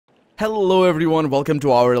Hello everyone, welcome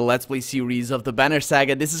to our Let's Play series of the Banner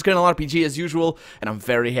Saga. This is Colonel RPG as usual, and I'm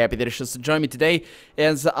very happy that you chose to join me today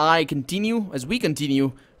as we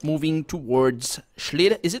continue moving towards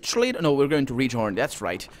Schlid. Is it Schlid? No, we're going to Ridgehorn, that's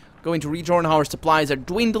right. Going to Ridgehorn, our supplies are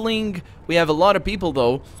dwindling. We have a lot of people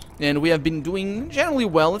though, and we have been doing generally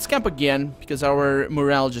well. Let's camp again, because our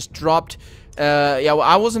morale just dropped. Yeah,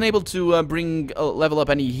 I wasn't able to level up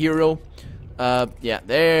any hero. Yeah,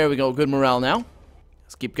 there we go, good morale now.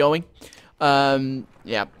 Let's keep going.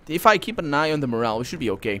 Yeah, if I keep an eye on the morale, we should be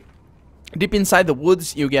okay. Deep inside the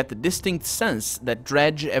woods, you get the distinct sense that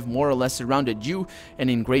dredge have more or less surrounded you, and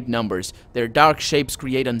in great numbers. Their dark shapes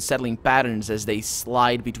create unsettling patterns as they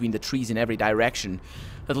slide between the trees in every direction.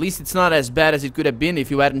 At least it's not as bad as it could have been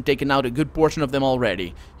if you hadn't taken out a good portion of them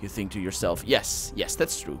already. You think to yourself, yes,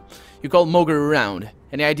 that's true. You call Moger around.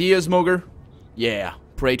 Any ideas, Moger? Yeah.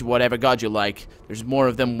 Pray to whatever god you like. There's more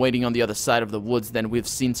of them waiting on the other side of the woods than we've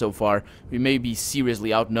seen so far. We may be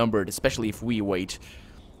seriously outnumbered, especially if we wait.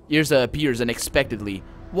 Irza appears unexpectedly.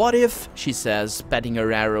 What if, she says, patting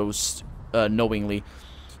her arrows knowingly,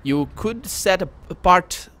 you could set a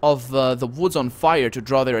part of the woods on fire to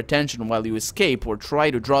draw their attention while you escape, or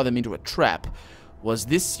try to draw them into a trap. Was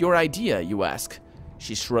this your idea, you ask?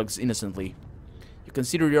 She shrugs innocently. You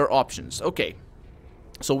consider your options. Okay.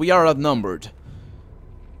 So we are outnumbered.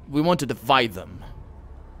 We want to divide them.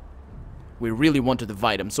 We really want to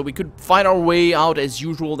divide them. So we could fight our way out as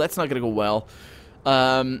usual. That's not gonna go well.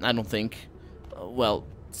 I don't think. Well,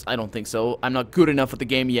 I don't think so. I'm not good enough at the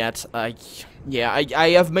game yet. Yeah, I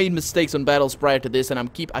have made mistakes on battles prior to this, and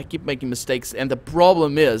I keep making mistakes. And the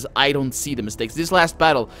problem is, I don't see the mistakes. This last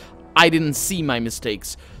battle, I didn't see my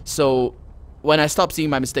mistakes. So when I stop seeing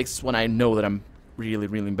my mistakes, is when I know that I'm really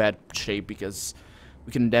in bad shape, because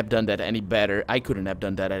we couldn't have done that any better. I couldn't have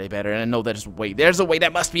done that any better, and I know there's a way. There's a way. There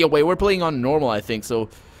must be a way. We're playing on normal, I think, so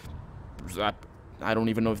I don't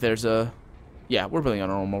even know if there's a... Yeah, we're playing on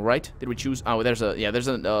normal, right? Did we choose? Oh, there's a... Yeah, there's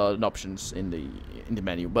an options in the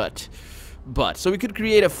menu, but... So we could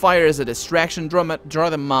create a fire as a distraction, draw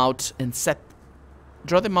them out, and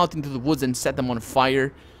draw them out into the woods and set them on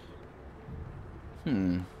fire.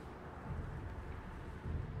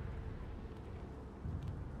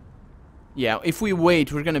 Yeah, if we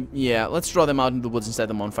wait, we're gonna... Yeah, let's draw them out in the woods and set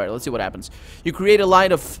them on fire. Let's see what happens. You create a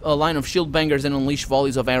line of shield bangers and unleash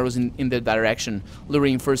volleys of arrows in their direction,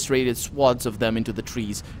 luring frustrated swaths of them into the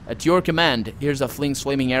trees. At your command, Irza flings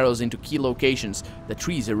flaming arrows into key locations. The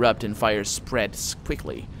trees erupt and fire spreads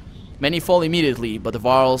quickly. Many fall immediately, but the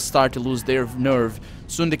Varls start to lose their nerve.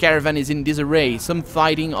 Soon the caravan is in disarray, some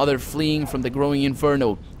fighting, others fleeing from the growing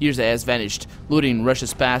inferno. Irza has vanished. Ludin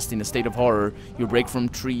rushes past in a state of horror. You break from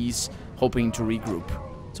trees, hoping to regroup.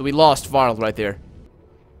 So we lost Varl right there.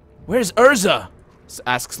 Where's Urza?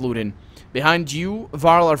 Asks Ludin. Behind you,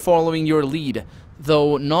 Varl are following your lead,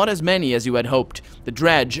 though not as many as you had hoped. The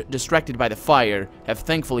dredge, distracted by the fire, have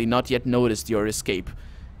thankfully not yet noticed your escape.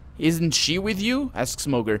 Isn't she with you? Asks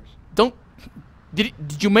Moger. Did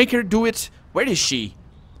you make her do it? Where is she?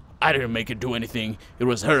 I didn't make her do anything. It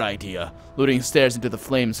was her idea. Ludin stares into the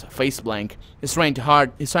flames, face blank. He's trying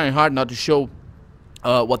hard not to show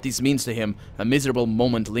what this means to him. A miserable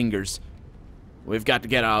moment lingers. We've got to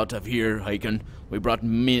get out of here, Haken. We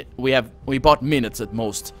bought minutes at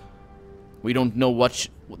most. We don't know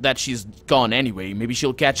that she's gone anyway. Maybe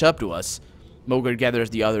she'll catch up to us. Moger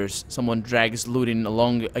gathers the others. Someone drags Ludin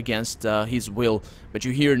along against his will, but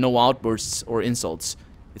you hear no outbursts or insults.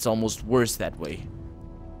 It's almost worse that way.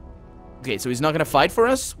 Okay, so he's not gonna fight for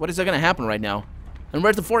us? What is gonna happen right now? And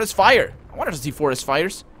where's the forest fire? I wanted to see forest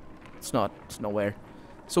fires. It's nowhere.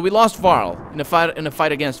 So we lost Varl in a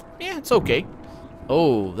fight against... Yeah, it's okay.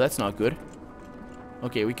 Oh, that's not good.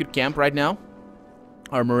 Okay, we could camp right now.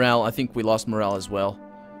 Our morale, I think we lost morale as well.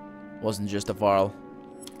 Wasn't just a Varl.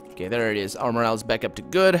 Okay, there it is. Our morale is back up to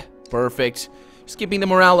good. Perfect. Just keeping the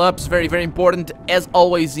morale up is very important. As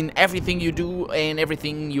always, in everything you do and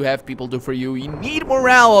everything you have people do for you, you need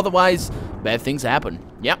morale, otherwise bad things happen.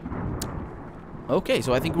 Yep. Okay,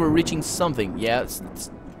 so I think we're reaching something. Yeah, it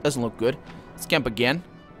doesn't look good. Let's camp again.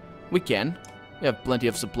 We can. We have plenty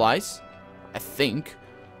of supplies, I think.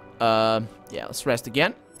 Yeah, let's rest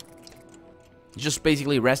again. Just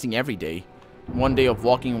basically resting every day. One day of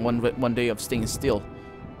walking, one day of staying still.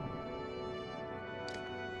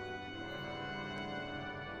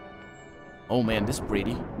 Oh man, this is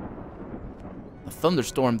pretty. A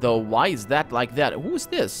thunderstorm though, why is that like that? Who is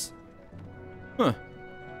this? Huh.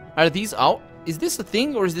 Are these out? Is this a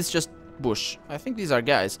thing or is this just bush? I think these are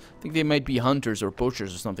guys. I think they might be hunters or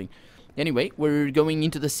poachers or something. Anyway, we're going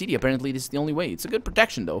into the city. Apparently this is the only way. It's a good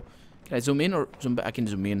protection though. Can I zoom in or zoom back? I can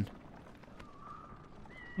zoom in.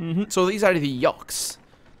 So these are the yolks.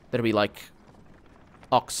 That'll be like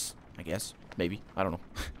ox, I guess. Maybe. I don't know.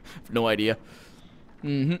 No idea.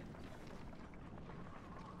 Keep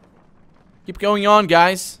going on,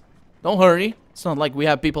 guys. Don't hurry. It's not like we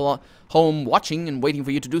have people home watching and waiting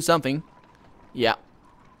for you to do something. Yeah.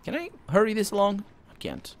 Can I hurry this along? I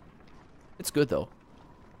can't. It's good though.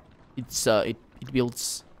 It's it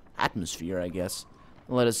builds atmosphere, I guess.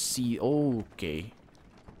 Let us see. Okay.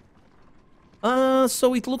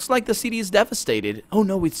 So it looks like the city is devastated. Oh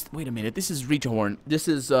no, wait a minute. This is Reachhorn. This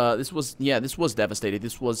was devastated.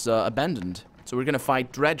 This was abandoned. So we're gonna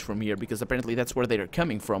fight Dredge from here because apparently that's where they're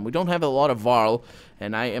coming from. We don't have a lot of Varl,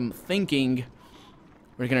 and I am thinking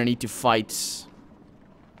we're gonna need to fight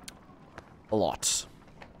a lot.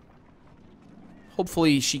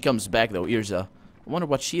 Hopefully she comes back though, Irza. I wonder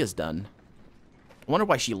what she has done. I wonder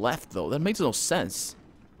why she left though. That makes no sense.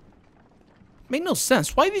 Made no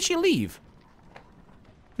sense. Why did she leave?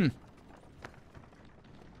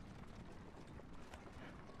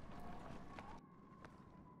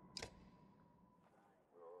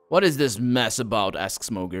 What is this mess about? Asks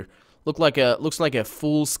Smoger. Looks like a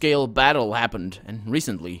full-scale battle happened, and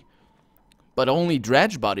recently. But only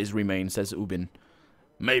dredge bodies remain, says Ubin.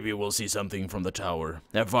 Maybe we'll see something from the tower.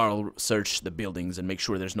 Have Varl search the buildings and make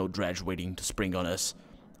sure there's no dredge waiting to spring on us.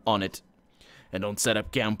 On it. And don't set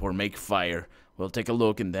up camp or make fire. We'll take a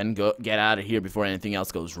look and then get out of here before anything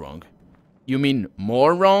else goes wrong. You mean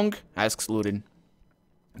more wrong? Asks Ludin.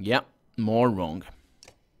 Yeah, more wrong.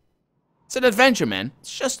 It's an adventure, man.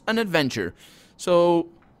 It's just an adventure. So,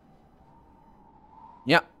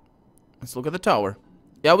 yeah. Let's look at the tower.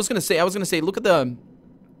 Yeah, I was gonna say, look at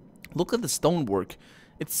the stonework.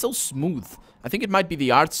 It's so smooth. I think it might be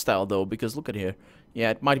the art style though, because look at here.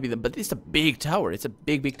 Yeah, it might be but it's a big tower. It's a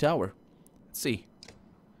big tower. Let's see.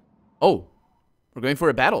 Oh, we're going for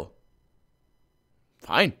a battle.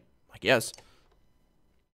 Fine, I guess.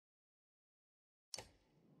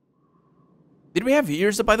 Did we have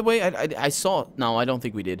Irza, by the way? I saw... No, I don't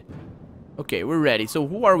think we did. Okay, we're ready. So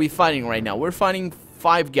who are we fighting right now? We're fighting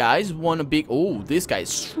 5 guys. One a big... Oh, this guy is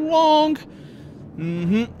strong.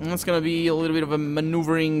 That's gonna be a little bit of a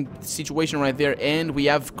maneuvering situation right there. And we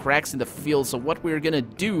have cracks in the field. So what we're gonna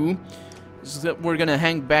do is that we're gonna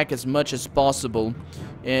hang back as much as possible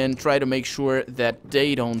and try to make sure that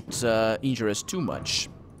they don't injure us too much.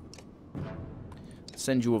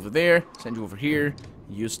 Send you over there. Send you over here.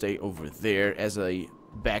 You stay over there as a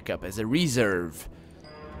backup, as a reserve.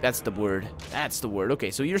 That's the word. That's the word.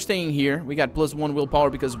 Okay, so you're staying here. We got +1 willpower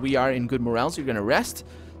because we are in good morale. So you're gonna rest.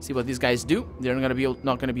 See what these guys do. They're not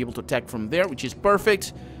gonna be able to attack from there, which is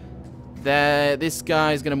perfect. This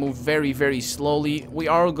guy is gonna move very, very slowly. We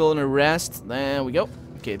are gonna rest. There we go.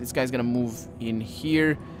 Okay, this guy's gonna move in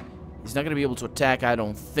here. He's not gonna be able to attack, I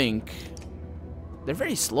don't think. They're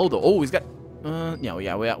very slow though. Oh, he's got.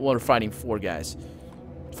 Yeah, we're fighting 4 guys.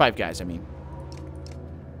 5 guys, I mean.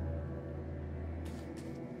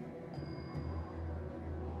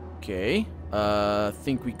 Okay.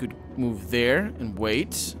 Think we could move there and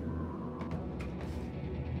wait.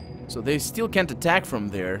 So they still can't attack from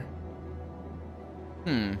there.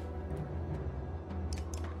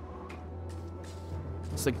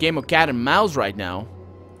 It's a game of cat and mouse right now.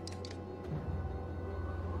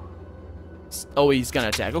 Oh, he's gonna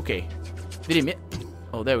attack. Okay. Did he miss?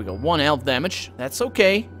 Oh, there we go. 1 health damage. That's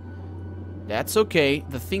okay. That's okay.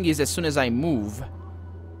 The thing is, as soon as I move...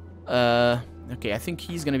 okay, I think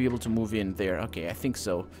he's gonna be able to move in there. Okay, I think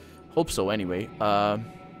so. Hope so, anyway.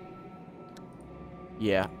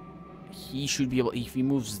 Yeah. He should be able... If he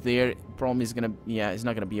moves there, problem is gonna... Yeah, he's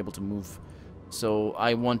not gonna be able to move. So,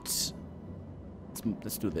 I want...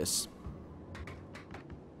 Let's do this.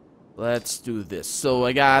 Let's do this. So,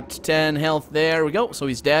 I got 10 health. There we go. So,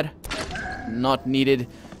 he's dead. Not needed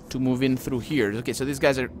to move in through here. Okay, so these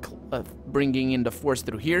guys are bringing in the force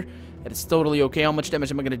through here. That is totally okay. How much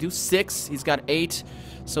damage am I going to do? 6. He's got 8.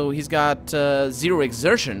 So he's got 0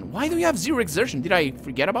 exertion. Why do you have 0 exertion? Did I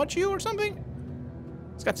forget about you or something?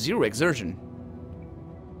 He's got 0 exertion.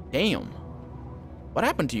 Damn. What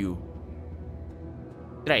happened to you?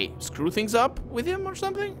 Did I screw things up with him or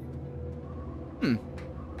something?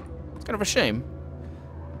 It's kind of a shame.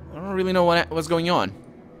 I don't really know what's going on.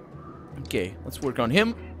 Okay, let's work on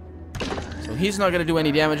him. So he's not gonna do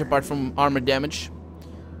any damage apart from armor damage.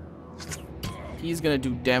 He's gonna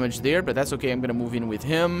do damage there, but that's okay. I'm gonna move in with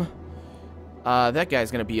him. That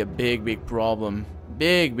guy's gonna be a big problem.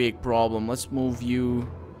 Big problem. Let's move you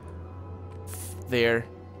there.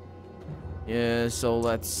 Yeah, so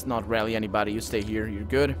let's not rally anybody. You stay here. You're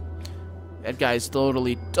good. That guy's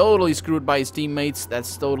totally screwed by his teammates.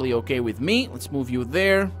 That's totally okay with me. Let's move you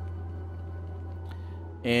there.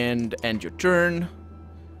 And end your turn.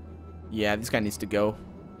 Yeah, this guy needs to go.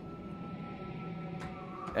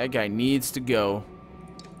 That guy needs to go.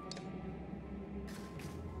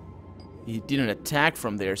 He didn't attack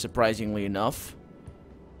from there, surprisingly enough.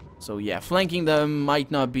 So yeah, flanking them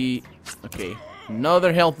might not be... Okay,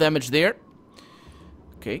 another health damage there.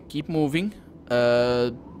 Okay, keep moving.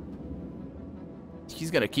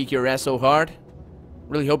 He's gonna kick your ass so hard.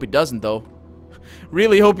 Really hope he doesn't, though.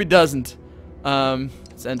 Really hope he doesn't.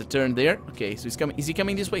 Let's end the turn there. Okay, so he's coming. Is he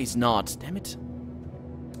coming this way? He's not. Damn it.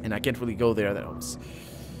 And I can't really go there. That was...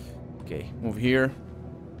 Okay, move here.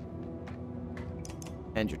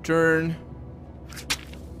 End your turn.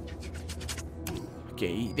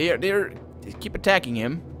 Okay, they keep attacking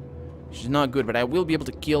him, which is not good, but I will be able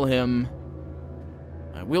to kill him.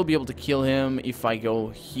 I will be able to kill him if I go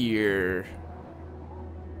here.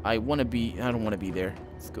 I don't want to be there.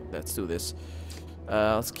 Let's do this.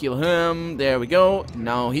 Let's kill him. There we go.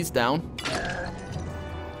 Now he's down.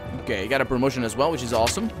 Okay, got a promotion as well, which is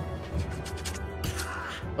awesome.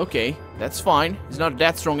 Okay, that's fine. He's not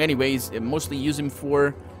that strong anyways. I mostly use him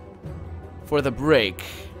for the break.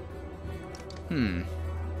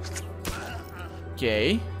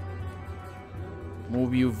 Okay.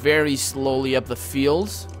 Move you very slowly up the field.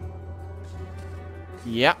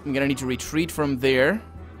 Yeah, I'm gonna need to retreat from there.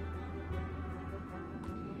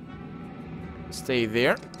 Stay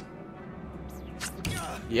there.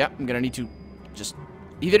 Yeah, I'm gonna need to just...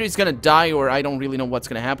 Either he's gonna die or I don't really know what's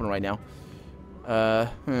gonna happen right now.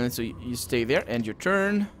 So you stay there, end your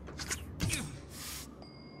turn.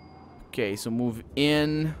 Okay, so move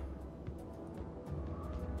in.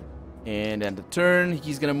 And end the turn.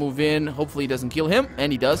 He's gonna move in. Hopefully he doesn't kill him.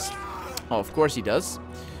 And he does. Oh, of course he does.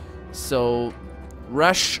 So,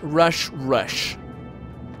 rush, rush, rush.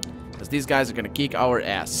 Because these guys are gonna kick our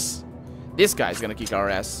ass. This guy's gonna kick our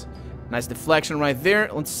ass. Nice deflection right there.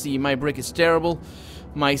 Let's see, my brick is terrible.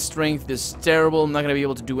 My strength is terrible. I'm not gonna be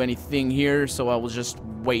able to do anything here, so I will just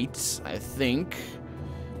wait, I think.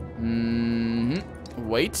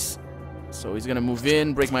 Wait. So he's gonna move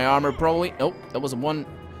in, break my armor probably. Oh, that was a one.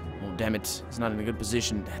 Oh, damn it. He's not in a good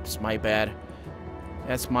position. That's my bad.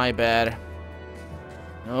 That's my bad.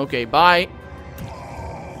 Okay, bye.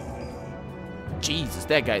 Jesus,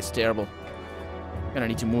 that guy's terrible. Gonna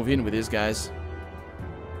need to move in with these guys.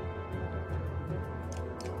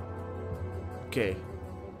 Okay.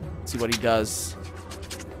 Let's see what he does.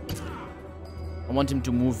 I want him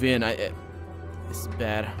to move in. This is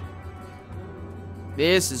bad.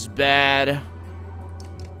 This is bad.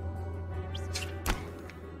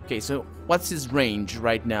 Okay, so what's his range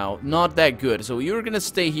right now? Not that good. So you're gonna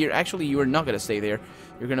stay here. Actually, you are not gonna stay there.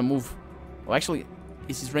 You're gonna move. Well, actually,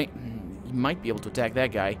 is his range? He might be able to attack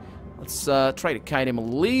that guy. Let's try to kite him a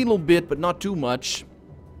little bit, but not too much.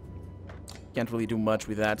 Can't really do much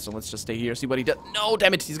with that, so let's just stay here, see what he does. No,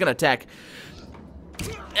 damn it, he's gonna attack.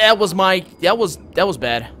 That was bad.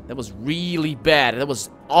 That was really bad. That was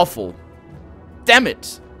awful. Damn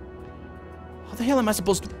it. How the hell am I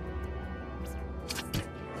supposed to...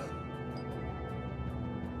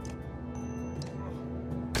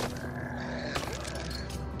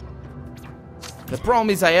 The problem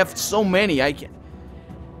is I have so many, I can't...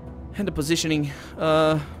 And the positioning,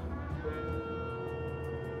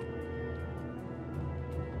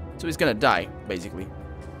 So he's gonna die, basically.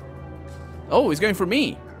 Oh, he's going for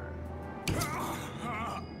me.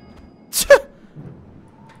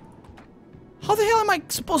 How the hell am I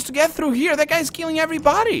supposed to get through here? That guy's killing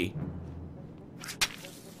everybody.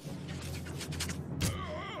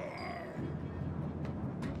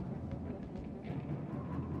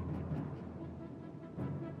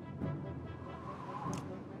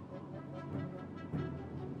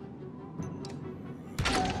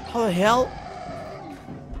 How the hell?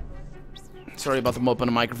 Sorry about the mop on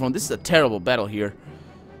the microphone. This is a terrible battle here.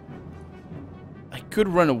 I could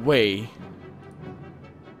run away.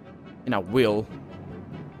 And I will.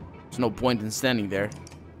 There's no point in standing there.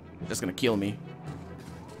 It's just gonna kill me.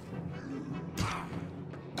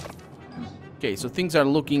 Okay, so things are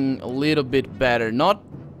looking a little bit better. Not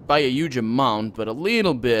by a huge amount, but a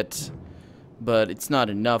little bit. But it's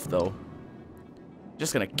not enough, though.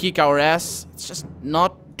 Just gonna kick our ass. It's just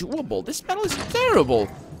not doable. This battle is terrible.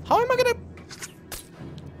 How am I gonna...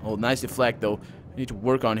 Oh, nice deflect, though. I need to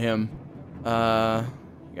work on him. Got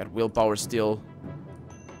willpower still.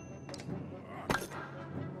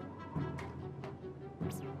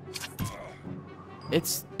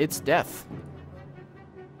 It's death.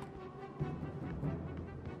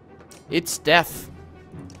 It's death.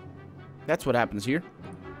 That's what happens here.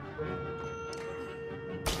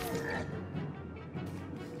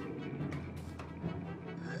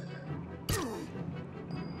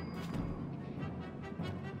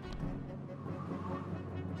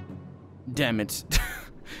 Damn it.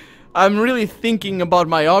 I'm really thinking about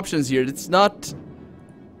my options here. It's not...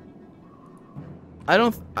 I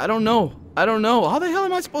don't know. I don't know. How the hell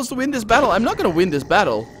am I supposed to win this battle? I'm not gonna win this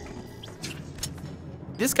battle.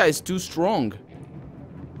 This guy's too strong.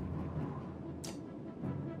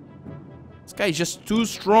 This guy is just too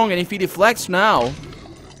strong, and if he deflects now...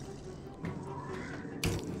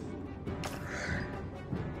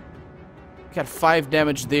 Got 5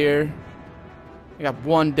 damage there. I got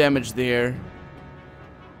 1 damage there.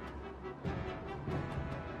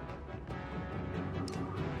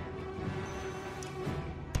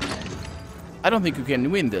 I don't think you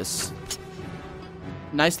can win this.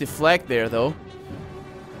 Nice deflect there, though.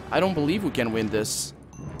 I don't believe we can win this.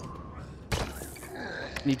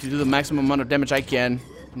 Need to do the maximum amount of damage I can.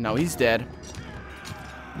 Now he's dead.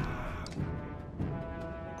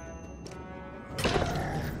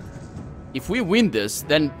 If we win this,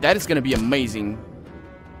 then that is gonna be amazing.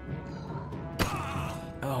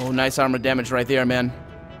 Oh, nice armor damage right there, man.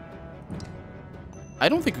 I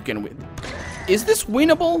don't think we can win. Is this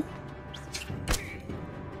winnable?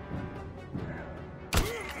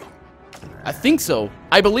 I think so.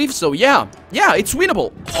 I believe so, yeah. Yeah, it's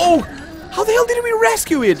winnable. Oh, how the hell did we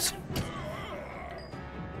rescue it?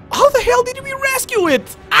 How the hell did we rescue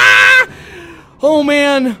it? Ah! Oh,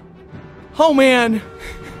 man. Oh, man.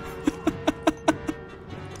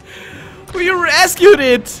 We rescued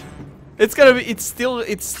it. It's gonna be,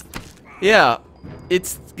 yeah.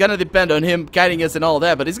 It's gonna depend on him guiding us and all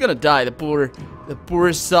that, but he's gonna die. The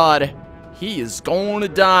poor sod. He is gonna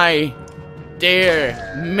die.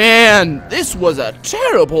 There. Man, this was a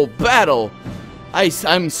terrible battle.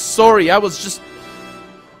 I'm sorry. I'm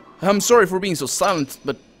sorry for being so silent,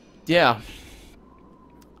 but yeah.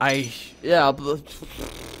 I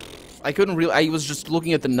couldn't really, I was just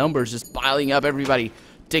looking at the numbers, just piling up, everybody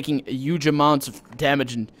taking huge amounts of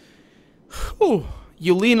damage, and whew,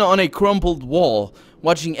 you lean on a crumpled wall,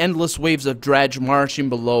 watching endless waves of dredge marching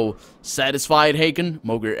below. Satisfied, Haken?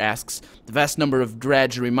 Moger asks. The vast number of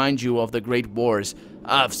dredge remind you of the Great Wars.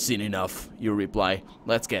 I've seen enough, you reply.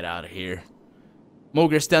 Let's get out of here.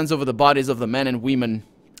 Moger stands over the bodies of the men and women,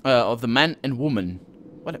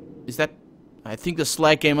 What is that? I think the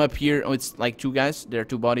slag came up here. Oh, it's like 2 guys. There are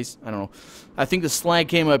 2 bodies. I don't know. I think the slag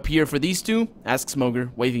came up here for these 2, asks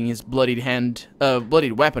Moger, waving his bloodied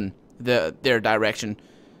weapon their direction.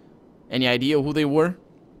 Any idea who they were?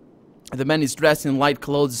 The man is dressed in light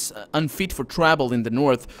clothes, unfit for travel in the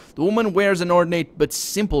north. The woman wears an ornate but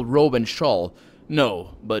simple robe and shawl.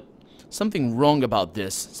 No, but something wrong about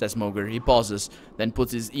this, says Moger. He pauses, then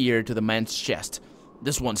puts his ear to the man's chest.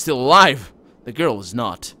 This one's still alive. The girl is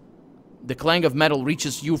not. The clang of metal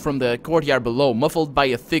reaches you from the courtyard below, muffled by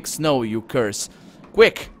a thick snow, you curse.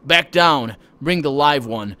 Quick, back down. Bring the live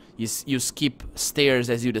one. You skip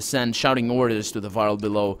stairs as you descend, shouting orders to the varl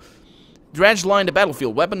below. Dredge line the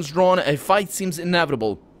battlefield, weapons drawn, a fight seems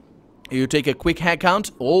inevitable. You take a quick head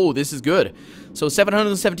count. Oh, this is good. So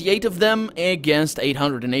 778 of them against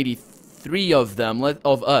 883 of them,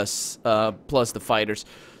 of us, plus the fighters.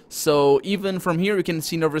 So even from here you can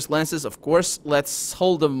see nervous glances, of course. Let's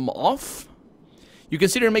hold them off. You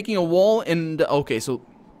consider making a wall and... Okay, so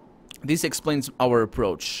this explains our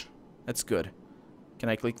approach. That's good. Can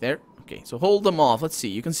I click there? Okay, so hold them off. Let's see.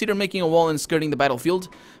 You consider making a wall and skirting the battlefield,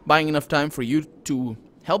 buying enough time for you to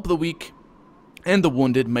help the weak and the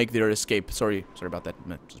wounded make their escape. Sorry about that.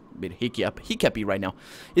 I'm just a bit hiccupy right now.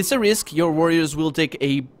 It's a risk. Your warriors will take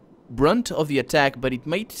a brunt of the attack, but it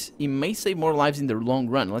may save more lives in the long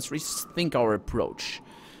run. Let's rethink our approach.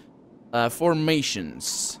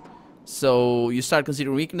 Formations. So you start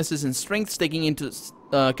considering weaknesses and strengths, taking into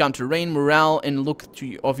counter terrain, morale, and look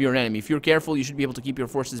of your enemy. If you're careful, you should be able to keep your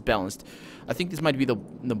forces balanced. I think this might be the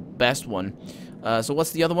best one. So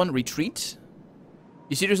what's the other one? Retreat.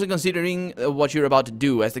 You're seriously considering what you're about to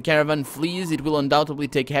do. As the caravan flees, it will undoubtedly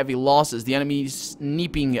take heavy losses. The enemy is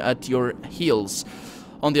nipping at your heels.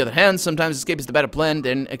 On the other hand, sometimes escape is the better plan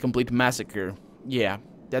than a complete massacre. Yeah,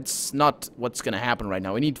 that's not what's gonna happen right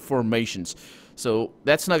now. We need formations. So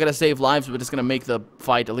that's not gonna save lives, but it's gonna make the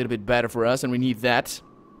fight a little bit better for us, and we need that.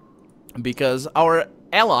 Because our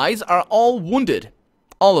allies are all wounded.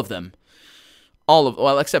 All of them.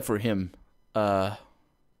 Well, except for him.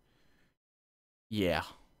 Yeah.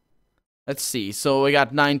 Let's see. So we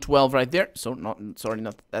got 912 right there. So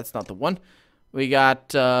that's not the one. We got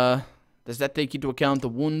does that take into account the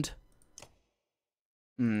wound?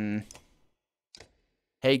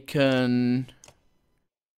 Haken.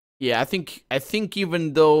 Yeah, I think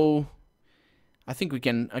even though I think we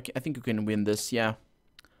can win this, yeah.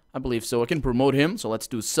 I believe so. I can promote him, so let's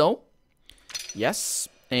do so. Yes.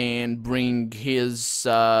 and bring his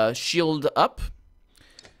shield up,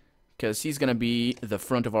 because he's gonna be the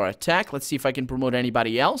front of our attack. Let's see if I can promote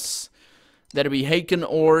anybody else. That'll be Haken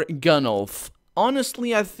or Gunnulf.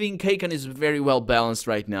 Honestly, I think Haken is very well balanced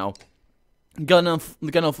right now. Gunnulf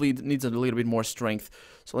needs a little bit more strength,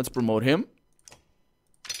 so let's promote him.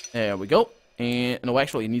 There we go. And no,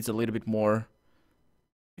 actually, it needs a little bit more.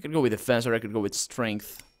 I could go with defense, or I could go with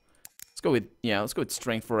strength. Let's go with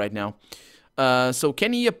strength for right now. So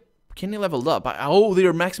can he level up? Oh,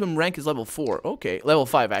 their maximum rank is level 4. Okay, level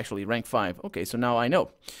 5 actually, rank 5. Okay, so now I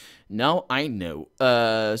know.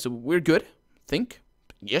 So we're good. Think,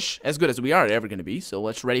 yes, as good as we are ever gonna be. So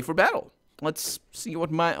let's ready for battle. Let's see what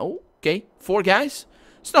my okay, 4 guys.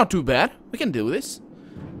 It's not too bad. We can do this.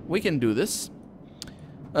 We can do this.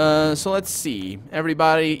 So let's see.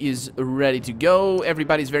 Everybody is ready to go.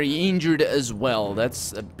 Everybody's very injured as well.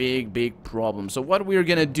 That's a big problem. So what we're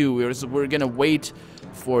gonna do is we're gonna wait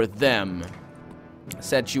for them.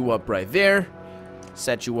 Set you up right there.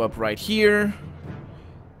 Set you up right here.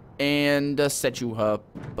 And set you up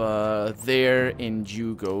there, and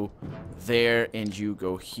you go there, and you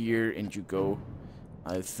go here, and you go,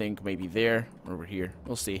 I think, maybe there, or over here.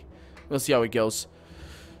 We'll see. We'll see how it goes.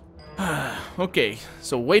 Okay,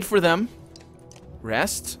 so wait for them.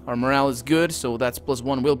 Rest. Our morale is good, so that's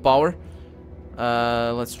 +1 willpower.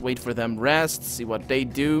 Let's wait for them. Rest. See what they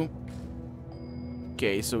do.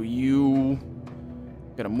 Okay, so you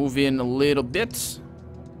gotta move in a little bit.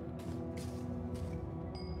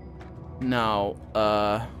 Now,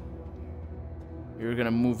 you're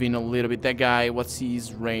gonna move in a little bit. That guy, what's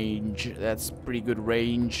his range? That's pretty good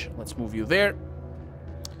range. Let's move you there.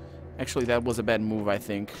 Actually, that was a bad move, I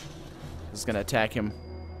think. He's gonna attack him.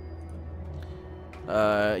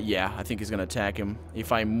 Yeah, I think he's gonna attack him.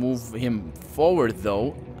 If I move him forward,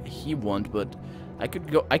 though, he won't. But I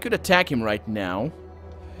could attack him right now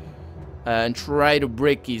and try to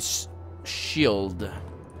break his shield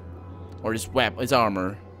or his weapon, his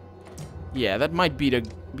armor. Yeah, that might be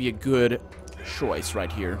a good choice right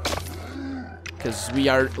here, because we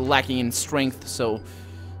are lacking in strength. So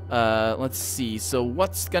let's see. So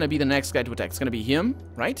what's gonna be the next guy to attack? It's gonna be him,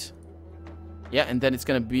 right? Yeah, and then it's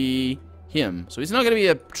gonna be him. So he's not gonna be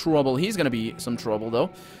a trouble. He's gonna be some trouble though.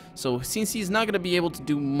 So since he's not gonna be able to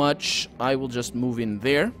do much, I will just move in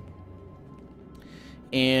there,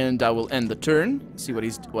 and I will end the turn. See what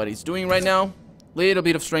he's doing right now. Little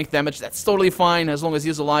bit of strength damage. That's totally fine as long as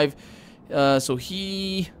he's alive. So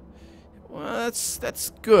well,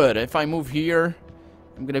 that's good. If I move here,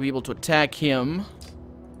 I'm gonna be able to attack him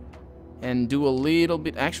and do a little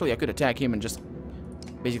bit. Actually, I could attack him and just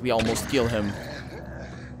basically almost kill him.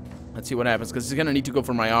 Let's see what happens, because he's gonna need to go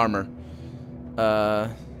for my armor.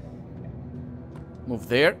 Move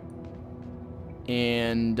there,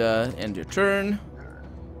 and end your turn.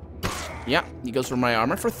 Yeah, he goes for my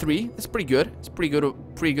armor for 3. That's pretty good. It's pretty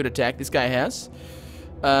good attack this guy has.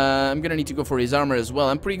 I'm gonna need to go for his armor as well.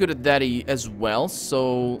 I'm pretty good at that as well,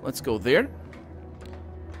 so let's go there.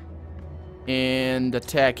 And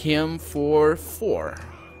attack him for 4.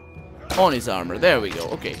 On his armor. There we go.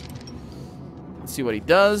 Okay. Let's see what he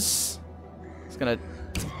does. He's gonna...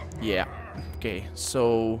 Yeah. Okay,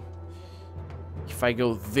 so... If I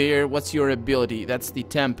go there, what's your ability? That's the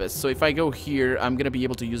Tempest. So if I go here, I'm gonna be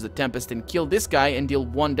able to use the Tempest and kill this guy and deal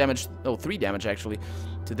 1 damage... Oh, 3 damage, actually,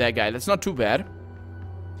 to that guy. That's not too bad.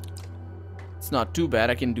 It's not too bad.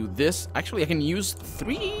 I can do this. Actually, I can use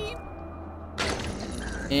 3.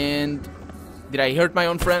 And... Did I hurt my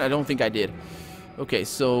own friend? I don't think I did. Okay,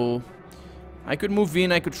 so... I could move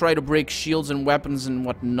in. I could try to break shields and weapons and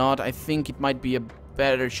whatnot. I think it might be a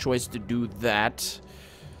better choice to do that.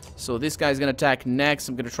 So this guy's gonna attack next.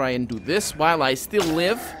 I'm gonna try and do this while I still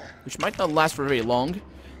live, which might not last for very long.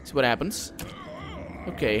 See what happens.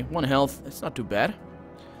 Okay, 1 health. It's not too bad.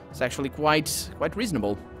 It's actually quite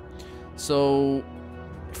reasonable. So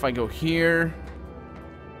if I go here,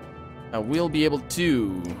 I will be able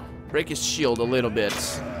to break his shield a little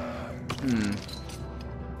bit.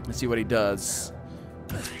 Let's see what he does.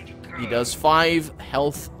 He does 5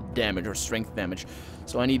 health damage or strength damage.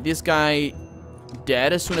 So I need this guy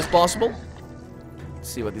dead as soon as possible. Let's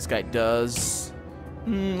see what this guy does.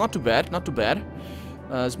 Not too bad, not too bad.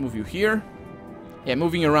 Let's move you here. Yeah,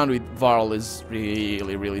 moving around with Varl is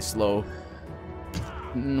really slow.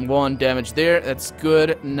 1 damage there, that's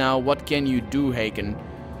good. Now what can you do, Haken?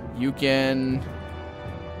 You can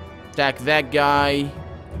attack that guy.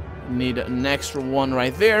 Need an extra 1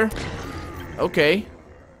 right there. Okay.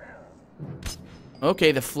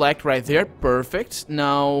 Okay, deflect right there. Perfect.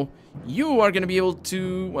 Now, you are gonna be able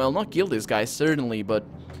to, well, not kill this guy, certainly, but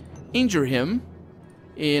injure him.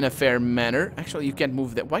 in a fair manner. Actually, you can't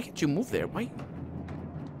move there. Why can't you move there? Why?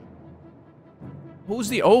 Who's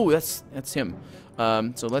the... Oh, that's him.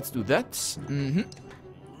 So let's do that.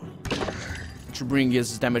 Should bring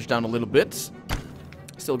his damage down a little bit.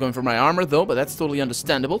 Still going for my armor, though, but that's totally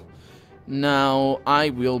understandable. Now,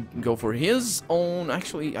 I will go for his own...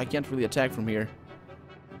 Actually, I can't really attack from here.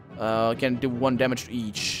 I can do 1 damage to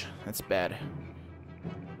each. That's bad.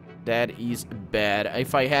 That is bad.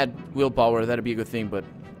 If I had willpower, that'd be a good thing, but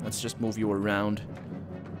let's just move you around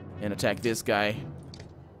and attack this guy.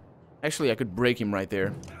 Actually, I could break him right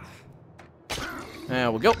there.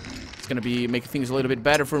 There we go. It's gonna be making things a little bit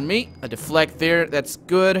better for me. A deflect there, that's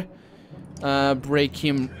good. Break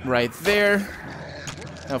him right there.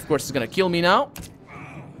 Now, of course, it's gonna kill me now.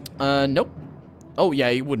 Nope. Oh,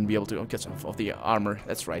 yeah, he wouldn't be able to get off the armor.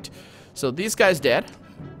 That's right. So this guy's dead.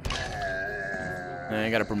 I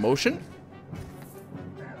got a promotion.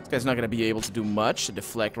 This guy's not gonna be able to do much. A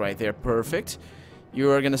deflect right there, perfect. You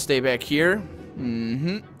are gonna stay back here.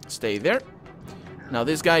 Stay there. Now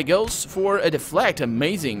this guy goes for a deflect.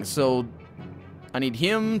 Amazing. So I need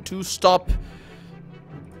him to stop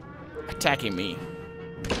attacking me.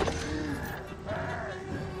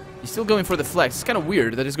 He's still going for the flex. It's kind of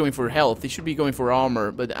weird that he's going for health. He should be going for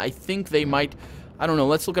armor, but I think they might... I don't know.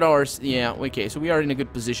 Let's look at ours. Yeah, okay. So we are in a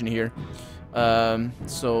good position here.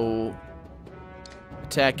 So...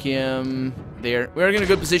 Attack him there. We're in a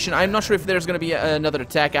good position. I'm not sure if there's going to be another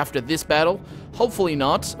attack after this battle. Hopefully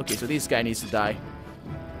not. Okay, so this guy needs to die.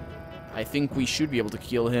 I think we should be able to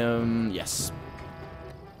kill him. Yes.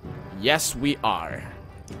 Yes, we are.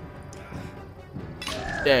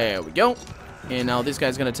 There we go. And now this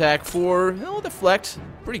guy's going to attack for... Oh, deflect.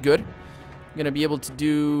 Pretty good. I'm going to be able to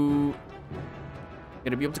do...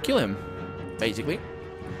 Going to be able to kill him, basically.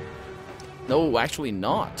 No, actually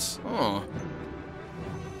not. Oh.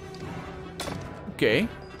 Okay.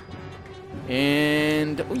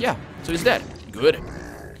 And... Oh, yeah. So he's dead. Good.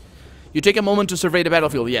 You take a moment to survey the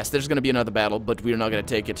battlefield. Yes, there's going to be another battle, but we're not going to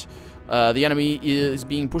take it. The enemy is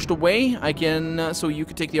being pushed away. I can... so you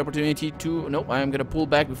could take the opportunity to... No, I'm going to pull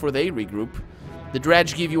back before they regroup. The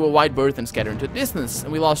dredge give you a wide berth and scatter into distance.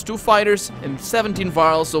 And we lost 2 fighters and 17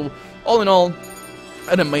 virals. So, all in all,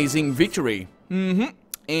 an amazing victory.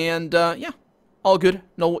 And, yeah. All good.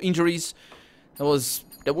 No injuries.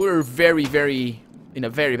 That we're very, very... in a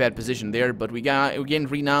very bad position there, but we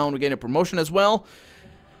gained renown, we gained a promotion as well.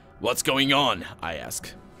 What's going on? I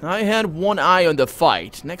ask. I had one eye on the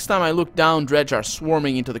fight. Next time I look down, dredge are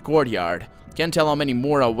swarming into the courtyard. Can't tell how many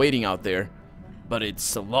more are waiting out there. But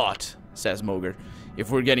it's a lot, says Moger.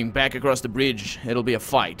 If we're getting back across the bridge, it'll be a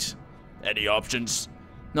fight. Any options?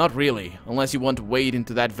 Not really. Unless you want to wade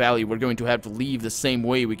into that valley, we're going to have to leave the same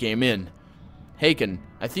way we came in. Haken,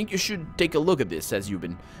 I think you should take a look at this, says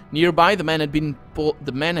Euban. Nearby, the man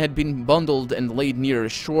had been bundled and laid near a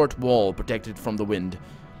short wall protected from the wind.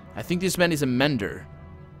 I think this man is a mender.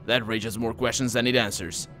 That raises more questions than it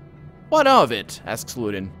answers. What of it? Asks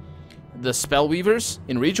Ludin. The Spellweavers?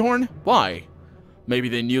 In Ridgehorn? Why? Maybe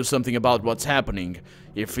they knew something about what's happening.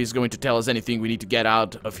 If he's going to tell us anything, we need to get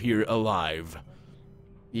out of here alive.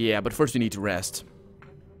 Yeah, but first we need to rest.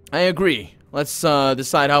 I agree. Let's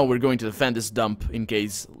decide how we're going to defend this dump in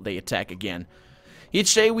case they attack again.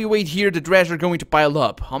 Each day we wait here, the dredge are going to pile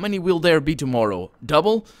up. How many will there be tomorrow?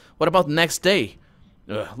 Double? What about next day?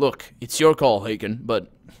 Look, it's your call, Haken,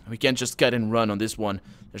 but we can't just cut and run on this one.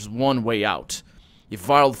 There's one way out. If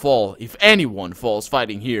Varl fall, if anyone falls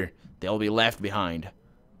fighting here, they'll be left behind.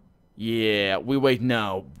 Yeah, we wait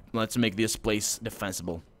now. Let's make this place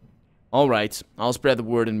defensible. Alright, I'll spread the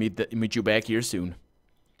word and meet you back here soon.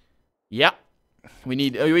 Yeah, we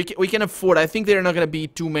can afford, I think there are not going to be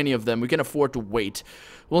too many of them. We can afford to wait.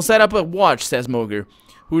 We'll set up a watch, says Moger.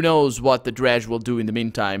 Who knows what the dredge will do in the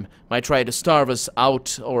meantime. Might try to starve us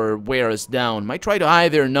out or wear us down. Might try to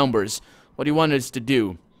hide their numbers. What do you want us to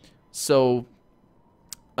do? So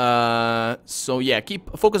yeah,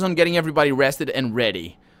 focus on getting everybody rested and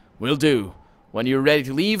ready. Will do. When you're ready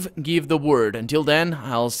to leave, give the word. Until then,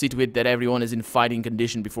 I'll see to it that everyone is in fighting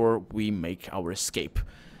condition before we make our escape.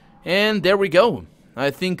 And there we go.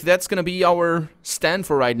 I think that's gonna be our stand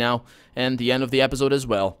for right now, and the end of the episode as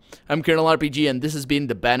well. I'm Colonel RPG, and this has been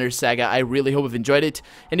the Banner Saga. I really hope you've enjoyed it,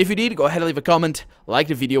 and if you did, go ahead and leave a comment, like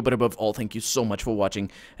the video, but above all, thank you so much for watching,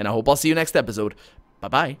 and I hope I'll see you next episode.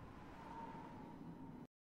 Bye-bye.